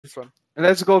This one.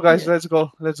 Let's go, guys. Let's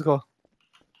go. Let's go.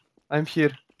 I'm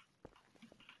here.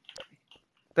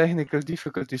 Technical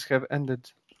difficulties have ended.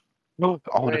 No,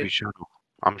 I want to Wait. be Shadow.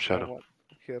 I'm Shadow.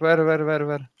 Here.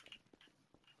 Where?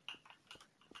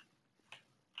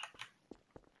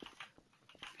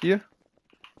 Here?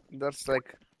 There's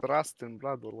like rust and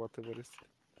blood or whatever it is.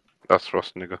 That's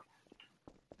Rust, nigga.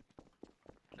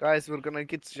 Guys, we're gonna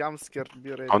get jump scared. Be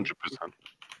ready. 100%.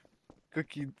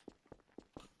 Cookie.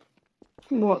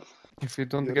 What? If you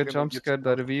don't You're get gonna jump get scared,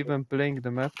 jump are we even playing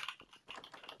the map?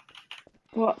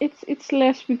 Well, it's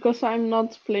less because I'm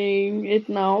not playing it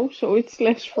now, so it's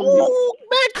less for me. Oh,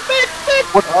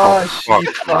 back! What Ah, the she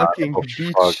fuck, man? fucking Oh,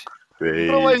 bitch. fuck.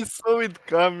 Bro, I saw it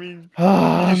coming.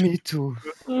 Ah, me too.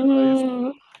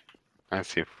 I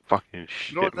see fucking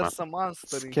shit, Bro, man. there's a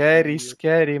monster in Scary, here.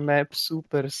 scary map,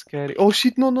 super scary. Oh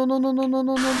shit, no.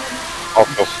 Oh,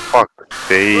 for fuck's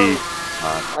sake,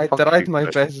 man. I Fuck tried you my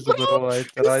guys. best, bro. I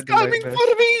It's tried my coming best.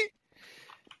 for me!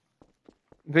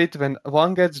 Wait, when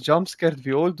one gets jump scared,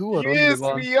 we all do or Yes, only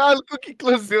one? we all. Cookie,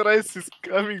 close your eyes. It's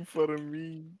coming for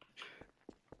me.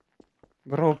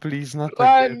 Bro, please, not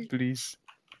Run. again, please.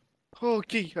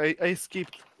 Okay, I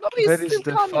escaped. No, he's Where is still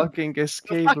the coming. fucking The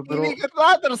escape, fucking bro? nigger the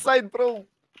other side, bro.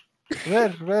 Where,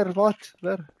 what?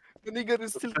 Where? The nigger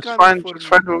is still Just coming for me.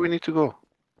 find where we need to go.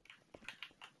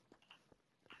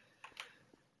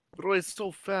 Bro, it's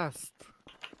so fast.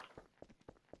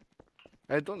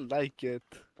 I don't like it.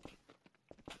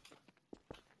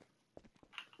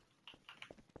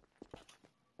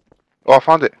 Oh, I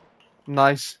found it.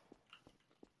 Nice.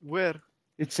 Where?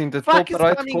 It's in the Fuck, top it's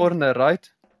right coming. corner, right?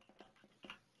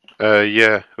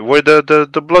 Yeah. Where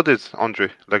the blood is, Andre.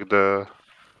 Like the...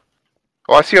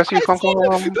 Oh, I see. Come.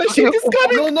 The shit is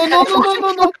coming!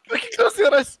 No. Okay, close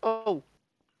your eyes. Oh.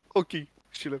 Okay.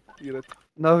 Chill up. Get it.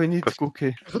 Now we need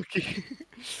Cookie. Okay.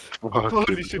 Fuck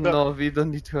Holy it. shit. No, we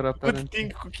don't need her Good apparently.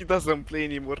 thing Cookie doesn't play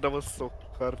anymore. That was so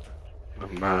hard.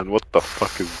 Man, what the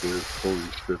fuck is this? Holy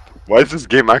shit. Why is this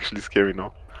game actually scary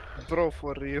now? Bro,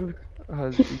 for real.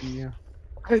 Yeah.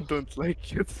 I don't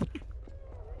like it.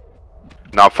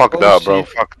 Nah, fuck Oh, that, bro. shit.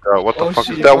 Fuck that. What the Oh fuck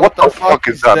shit, is that? What the fuck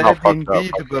is is that? Nah, that fuck indeed,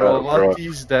 that. Fuck bro? that, bro. What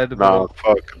is that, Nah, bro?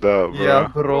 fuck that, bro. Yeah,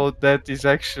 bro, that is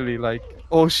actually like...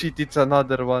 Oh shit, it's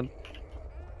another one.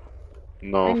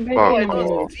 No, I'm fuck, betting I on bro.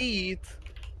 don't see it.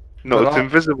 No, it's Bro.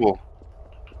 invisible.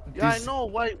 Yeah, This- I know.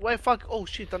 Why fuck? Oh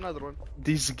shit, another one.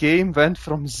 This game went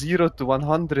from 0 to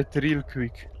 100 real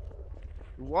quick.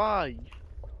 Why?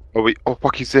 Oh, wait. Oh,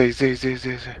 fuck, he's there. He's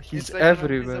It's like an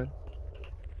everywhere.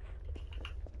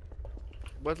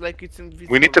 But like it's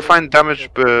invisible. We need to find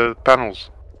damaged panels.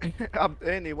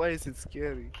 Annie, why is it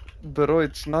scary? Bro,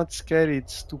 it's not scary,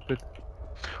 it's stupid.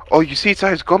 Oh, you see its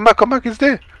eyes. Come back, it's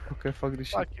there. Okay, fuck this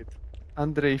shit. Fuck it.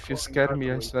 Andre, if you Fucking scare me,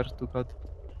 I away. swear to God.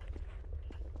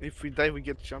 If we die, we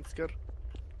get jump scare.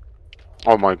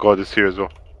 Oh my god, it's here as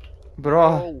well. Bro,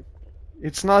 Oh,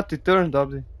 it's not, it turned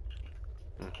up.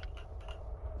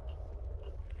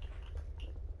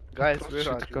 guys, Gosh, where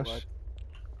are shit, you? gosh. What?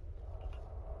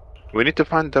 We need to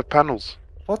find the panels.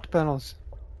 What panels?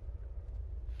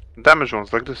 Damaged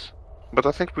ones like this. But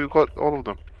I think we've got all of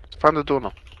them. Find the door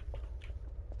now.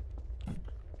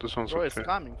 This one's Bro, it's okay.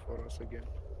 coming for us again.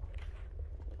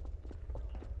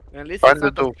 At least Find it's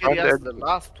the not as door, scary find the as the exit.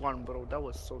 last one, bro. That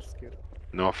was so scary.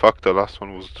 No, fuck, the last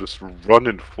one was just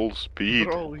running full speed.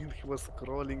 Bro, he was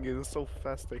crawling. It was so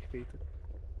fast. I hate it.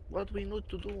 What we need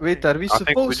to do? Wait, man? are we I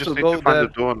think we supposed just to need go to find there?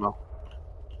 the door now.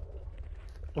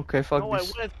 Okay, fuck No, I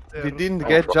this. went there. We didn't Oh,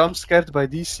 get fuck. jump scared by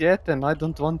this yet, and I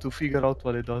don't want to figure out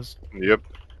what it does. Yep.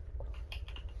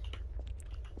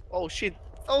 Oh shit!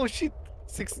 Oh shit!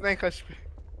 69 HP.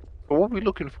 So what are we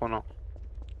looking for now?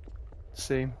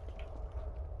 Same.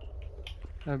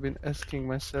 I've been asking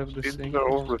myself the These same are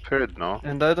all question. repaired now.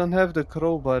 And I don't have the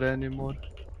crowbar anymore.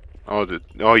 Oh,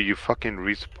 oh, you fucking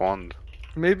respawned.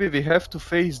 Maybe we have to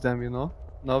face them, you know?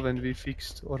 Now when we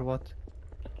fixed, or what?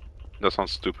 That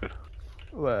sounds stupid.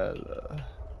 Well,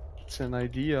 it's an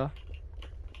idea.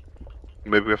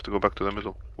 Maybe we have to go back to the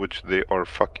middle, which they are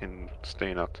fucking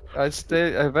staying at.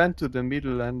 I went to the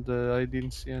middle and I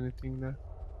didn't see anything there.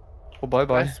 Oh, bye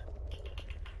bye. Guys,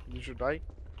 did you die?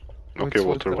 Okay,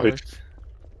 Walter White.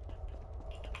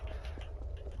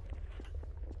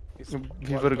 It's We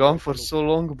Walter were gone White, for look. so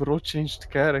long, bro changed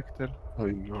character. I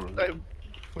know. I'm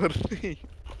for me.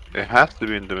 It has to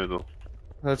be in the middle.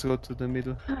 Let's go to the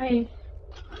middle. Hi.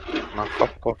 Nah,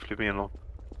 fuck off, leave me alone.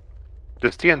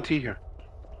 There's TNT here.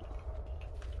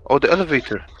 Oh, the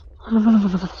elevator.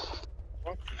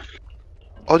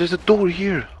 Oh, there's a door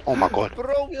here. Oh my god.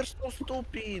 Bro, you're so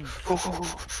stupid. Go.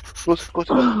 Go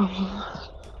to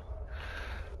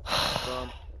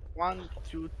 1,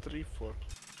 2, 3, 4.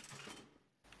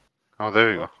 Oh,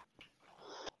 there you go.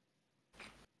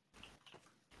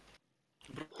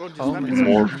 Bro, this How map many is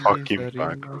More these fucking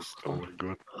are in backrooms. us? Oh my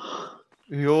god.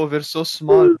 Yo, we're so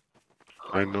small.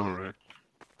 I know, right?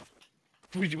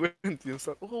 We went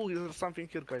inside. Oh, there's something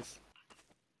here, guys.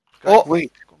 Oh!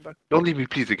 Wait. Come back. Don't leave me,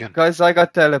 please, again. Guys, I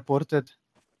got teleported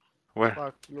Where?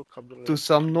 Fuck, look up the to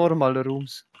some normal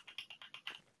rooms.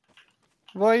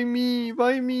 Why me?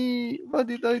 Why me? What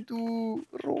did I do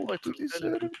wrong Oh, it's to an deserve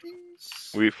elevator.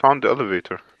 this? We found the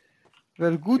elevator.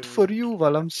 Well, good Can for we- you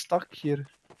while I'm stuck here.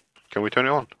 Can we turn it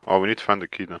on? Oh, we need to find the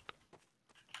key then.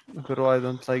 Bro, I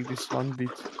don't like this one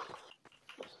bit.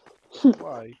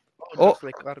 Why? Oh, Oh. just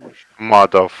like army shit.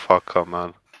 Motherfucker,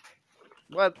 man.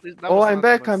 What? That Oh, was I'm not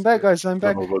back, much I'm back, scary. guys, I'm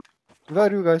back. No, but Where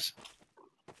are you guys?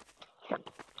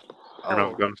 we're in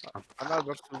Oh, Afghanistan.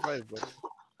 another survivor.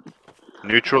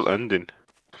 Neutral ending.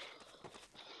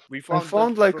 We I found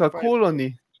found that like a survivor.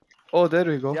 colony. Oh, there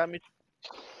we go. Yeah, me.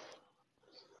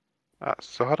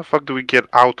 So how the fuck do we get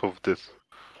out of this?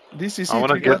 This is I it,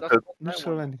 wanna we get got the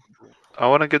neutral ending. I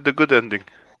wanna get the good ending.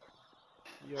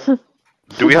 Yeah.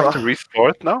 Do we have to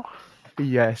restart now?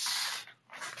 Yes.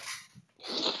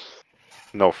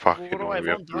 No fucking Bro, way. I We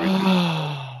have found to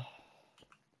restart.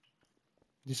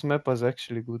 This map was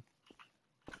actually good,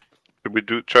 Should we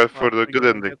try for the we good gonna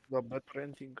ending? get the better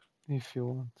ending. if you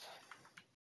want.